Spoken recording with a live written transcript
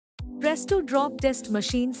Presto drop test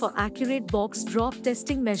machine for accurate box drop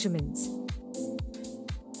testing measurements.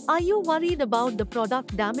 Are you worried about the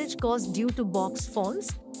product damage caused due to box falls?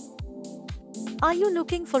 Are you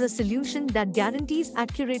looking for a solution that guarantees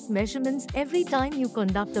accurate measurements every time you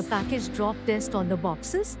conduct a package drop test on the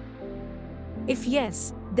boxes? If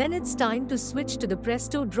yes, then it's time to switch to the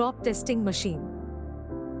Presto drop testing machine.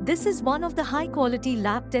 This is one of the high-quality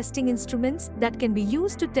lab testing instruments that can be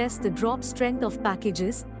used to test the drop strength of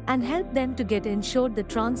packages and help them to get ensured the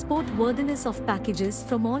transport worthiness of packages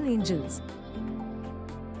from all angles.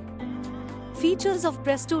 Features of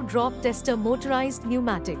Presto drop tester: motorized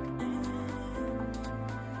pneumatic.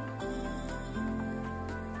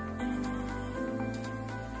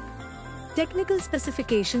 Technical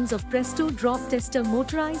specifications of Presto drop tester: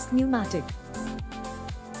 motorized pneumatic.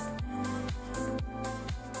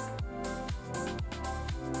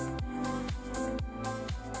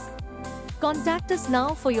 Contact us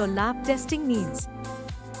now for your lab testing needs.